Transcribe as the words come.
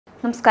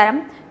നമസ്കാരം.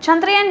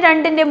 ചന്ദ്രയാൻ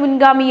 2ന്റെ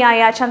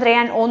മുൻഗാമിയായ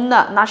ചന്ദ്രയാൻ 1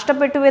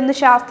 നഷ്ടപ്പെട്ടുവെന്ന്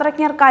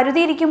ശാസ്ത്രജ്ഞർ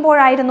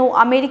കരുതിയിരിക്കുമ്പോഴായിരുന്നു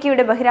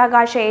അമേരിക്കയുടെ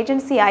ബഹിരാകാശ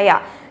ഏജൻസിയായ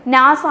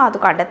നാസ അത്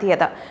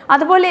കണ്ടെത്തിയത്.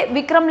 അതുപോലെ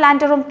വിക്രം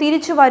ലാൻഡറും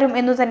തിരിച്ചു വരും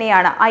എന്നു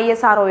തന്നെയാണ്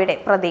ISROയുടെ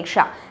പ്രതീക്ഷ.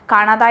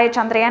 കാണാതായ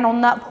ചന്ദ്രയാൻ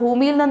 1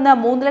 ഭൂമിയിൽ നിന്ന്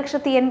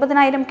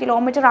 3,80,000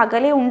 കിലോമീറ്റർ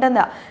അകലെ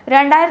ഉണ്ടെന്ന്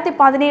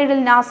 2017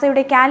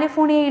 നാസയുടെ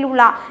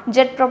കാലിഫോർണിയയിലുള്ള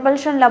ജെറ്റ്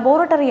പ്രൊപ്പൽഷൻ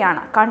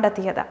ലബോറട്ടറിയാണ്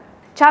കണ്ടെത്തിയത്.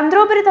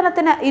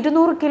 ചന്ദ്രോപരിതലത്തിന്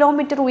 200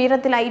 കിലോമീറ്റർ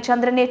ഉയരത്തിലായി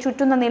ചന്ദ്രനെ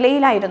ചുറ്റുന്ന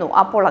നിലയിലായിരുന്നു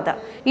അപ്പോൾ അത്.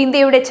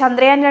 ഇന്ത്യയുടെ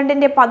ചന്ദ്രയാൻ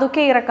 2ന്റെ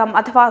പതുക്കെ ഇറക്കം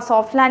അഥവാ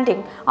സോഫ്റ്റ്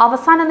ലാൻഡിംഗ്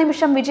അവസാന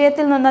നിമിഷം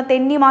വിജയത്തിൽ നിന്ന്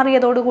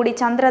തെന്നിമാറിയതോടുകൂടി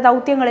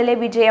ചന്ദ്രദൗത്യങ്ങളിലെ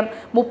വിജയം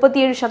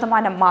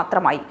 37%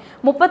 മാത്രമായി.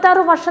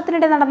 36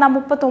 വർഷത്തിനിടെ നടന്ന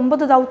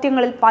 39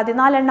 ദൗത്യങ്ങളിൽ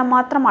 14 എണ്ണം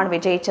മാത്രമാണ്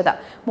വിജയിച്ചത്.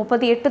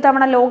 38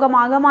 തവണ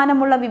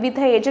ലോകമാകമാനമുള്ള വിവിധ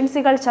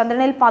ഏജൻസികൾ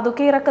ചന്ദ്രനിൽ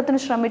പതുക്കെ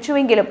ഇറക്കത്തിന്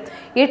ശ്രമിച്ചുവെങ്കിലും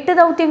 8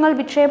 ദൗത്യങ്ങൾ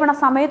വിക്ഷേപണ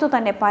സമയത്തു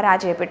തന്നെ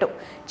പരാജയപ്പെട്ടു.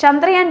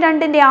 ചന്ദ്രയാൻ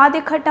 2ന്റെ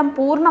ആദ്യഘട്ടം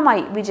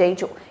പൂർണ്ണമായി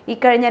വിജയിച്ചു.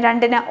 ഇക്കഴിഞ്ഞ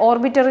 2-ന്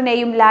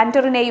ഓർബിറ്ററിനെയും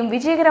ലാൻഡറിനെയും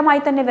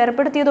വിജയകരമായി തന്നെ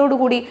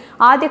വേർപെടുത്തിയതോടുകൂടി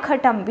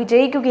ആദ്യഘട്ടം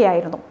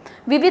വിജയിക്കുകയായിരുന്നു.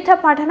 വിവിധ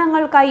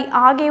പഠനങ്ങൾക്കായി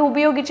ആകെ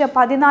ഉപയോഗിച്ച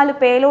 14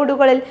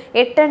 പേലോഡുകളിൽ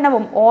 8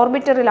 എണ്ണവും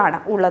ഓർബിറ്ററിലാണ്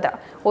ഉള്ളത്.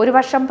 1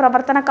 വർഷം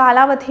പ്രവർത്തന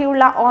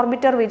കാലാവധിയുള്ള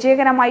ഓർബിറ്റർ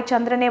വിജയകരമായി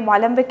ചന്ദ്രനെ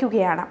വലം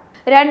വയ്ക്കുകയാണ്.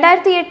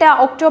 2008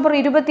 ഒക്ടോബർ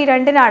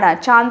 22-നാണ്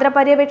ചാന്ദ്ര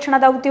പര്യവേക്ഷണ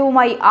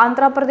ദൗത്യവുമായി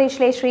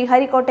ആന്ധ്രാപ്രദേശിലെ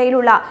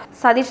ശ്രീഹരിക്കോട്ടയിലുള്ള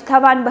സതീഷ്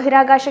ധവാൻ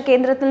ബഹിരാകാശ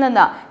കേന്ദ്രത്തിൽ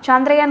നിന്ന്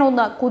ചന്ദ്രയാൻ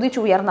 1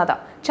 കുതിച്ചുയർന്നത്.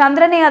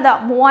 ചന്ദ്രനെ അത്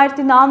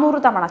 3400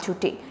 തവണ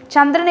ചുറ്റി.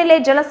 ചന്ദ്രനിലെ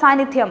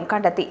ജലസാന്നിധ്യം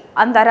കണ്ടെത്തി.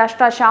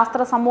 അന്താരാഷ്ട്ര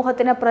ശാസ്ത്ര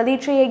സമൂഹത്തിന്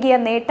പ്രതീക്ഷയേകിയ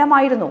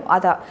നേട്ടമായിരുന്നു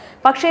അത്.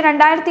 പക്ഷേ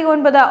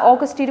 2009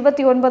 ഓഗസ്റ്റ്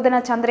 29-ന്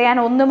ചന്ദ്രയാൻ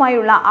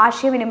 1-മായുള്ള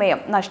ആശയവിനിമയം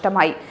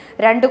നഷ്ടമായി.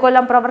 2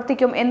 കൊല്ലം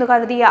പ്രവർത്തിക്കും എന്ന്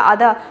കരുതിയ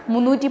അത്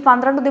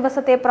 312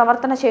 ദിവസത്തെ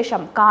പ്രവർത്തന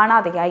ശേഷം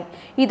കാണാതെയായി.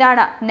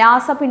 ഇതാണ്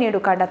നാസ പിന്നീട്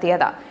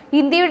കണ്ടെത്തിയത്.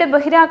 ഇന്ത്യയുടെ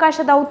ബഹിരാകാശ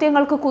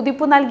ദൗത്യങ്ങൾക്ക്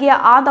കുതിപ്പ് നൽകിയ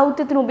ആ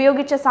ദൗത്യത്തിന്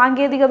ഉപയോഗിച്ച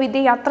സാങ്കേതിക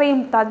വിദ്യ അത്രയും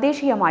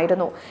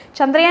തദ്ദേശീയമായിരുന്നു.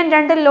 ചന്ദ്രയാൻ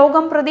 2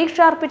 ലോകം പ്രതീക്ഷ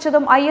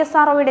അർപ്പിച്ചതും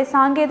ISROയുടെ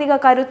സാങ്കേതിക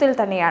കരുത്തിൽ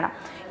തന്നെയാണ്.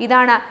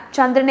 ഇതാണ്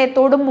ചന്ദ്രനെ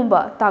തൊടും മുമ്പ്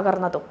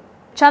തകർന്നതും.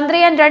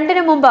 ചന്ദ്രയാൻ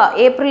 2-ന് മുമ്പ്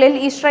ഏപ്രിലിൽ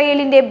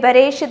ഇസ്രയേലിന്റെ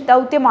ബരേഷിത്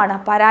ദൗത്യമാണ്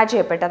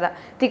പരാജയപ്പെട്ടത്.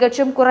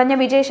 തികച്ചും കുറഞ്ഞ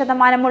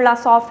വിജയശതമാനമുള്ള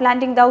സോഫ്റ്റ്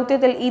ലാൻഡിംഗ്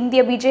ദൗത്യത്തിൽ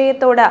ഇന്ത്യ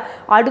വിജയത്തോട്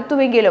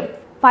അടുത്തുവെങ്കിലും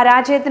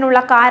പരാജയത്തിനുള്ള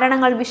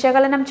കാരണങ്ങൾ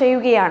വിശകലനം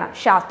ചെയ്യുകയാണ്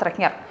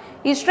ശാസ്ത്രജ്ഞർ.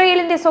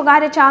 ഇസ്രയേലിന്റെ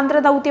സ്വകാര്യ ചാന്ദ്ര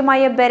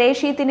ദൗത്യമായ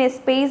ബരേഷീത്തിനെ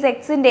സ്പേസ്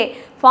എക്സിന്റെ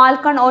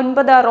ഫാൽക്കൺ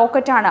 9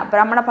 റോക്കറ്റാണ്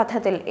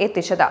ഭ്രമണപഥത്തിൽ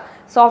എത്തിച്ചത്.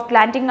 സോഫ്റ്റ്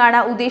ലാൻഡിംഗ് ആണ്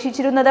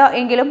ഉദ്ദേശിച്ചിരുന്നത്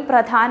എങ്കിലും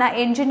പ്രധാന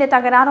എഞ്ചിന്റെ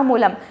തകരാറ്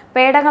മൂലം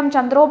പേടകം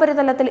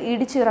ചന്ദ്രോപരിതലത്തിൽ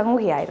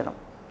ഇടിച്ചിറങ്ങുകയായിരുന്നു.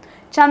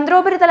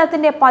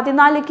 ചന്ദ്രോപരിതലത്തിന്റെ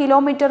 14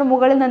 കിലോമീറ്റർ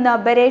മുകളിൽ നിന്ന്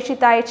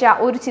ബരേഷിത്ത് അയച്ച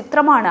ഒരു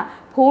ചിത്രമാണ്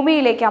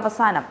ഭൂമിയിലേക്ക്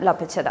അവസാനം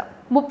ലഭിച്ചത്.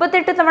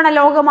 38 തവണ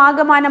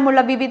ലോകമാകമാനമുള്ള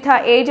വിവിധ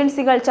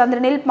ഏജൻസികൾ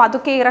ചന്ദ്രനിൽ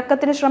പതുക്കെ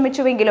ഇറക്കത്തിന്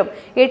ശ്രമിച്ചുവെങ്കിലും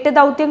 8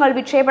 ദൗത്യങ്ങൾ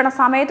വിക്ഷേപണ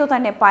സമയത്തു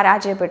തന്നെ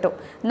പരാജയപ്പെട്ടു.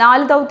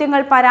 4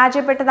 ദൗത്യങ്ങൾ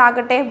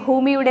പരാജയപ്പെട്ടതാകട്ടെ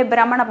ഭൂമിയുടെ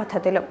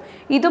ഭ്രമണപഥത്തിലും.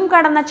 ഇതും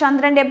കടന്ന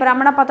ചന്ദ്രന്റെ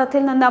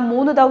ഭ്രമണപഥത്തിൽ നിന്ന്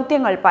 3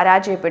 ദൗത്യങ്ങൾ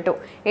പരാജയപ്പെട്ടു.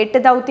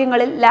 8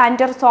 ദൗത്യങ്ങളിൽ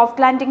ലാൻഡർ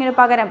സോഫ്റ്റ് ലാൻഡിങ്ങിന്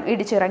പകരം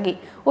ഇടിച്ചിറങ്ങി.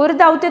 ഒരു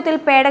ദൗത്യത്തിൽ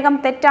പേടകം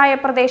തെറ്റായ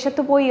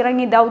പ്രദേശത്ത് പോയി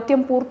ഇറങ്ങി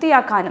ദൗത്യം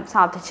പൂർത്തിയാക്കാനും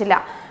സാധിച്ചില്ല.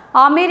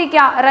 അമേരിക്ക,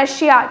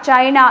 റഷ്യ,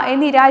 ചൈന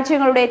എന്നീ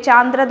രാജ്യങ്ങളുടെ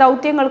ചാന്ദ്ര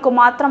ദൗത്യങ്ങൾക്കു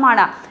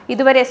മാത്രമാണ്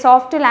ഇതുവരെ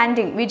സോഫ്റ്റ്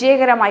ലാൻഡിംഗ്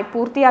വിജയകരമായി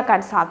പൂർത്തിയാക്കാൻ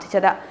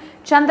സാധിച്ചത്.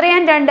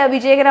 ചന്ദ്രയാൻ 2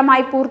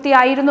 വിജയകരമായി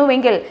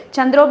പൂർത്തിയായിരുന്നുവെങ്കിൽ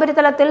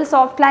ചന്ദ്രോപരിതലത്തിൽ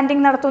സോഫ്റ്റ്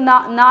ലാൻഡിംഗ് നടത്തുന്ന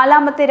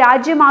 4-മത്തെ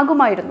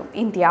രാജ്യമാകുമായിരുന്നു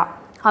ഇന്ത്യ.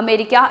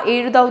 അമേരിക്ക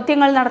 7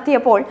 ദൗത്യങ്ങൾ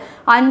നടത്തിയപ്പോൾ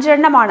 5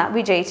 എണ്ണമാണ്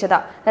വിജയിച്ചത്.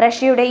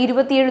 റഷ്യയുടെ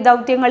 27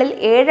 ദൗത്യങ്ങളിൽ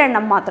 7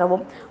 എണ്ണം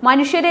മാത്രവും.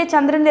 മനുഷ്യരെ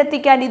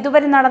ചന്ദ്രനിലെത്തിക്കാൻ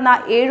ഇതുവരെ നടന്ന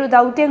 7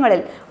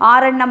 ദൗത്യങ്ങളിൽ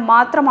 6 എണ്ണം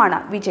മാത്രമാണ്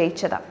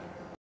വിജയിച്ചത്.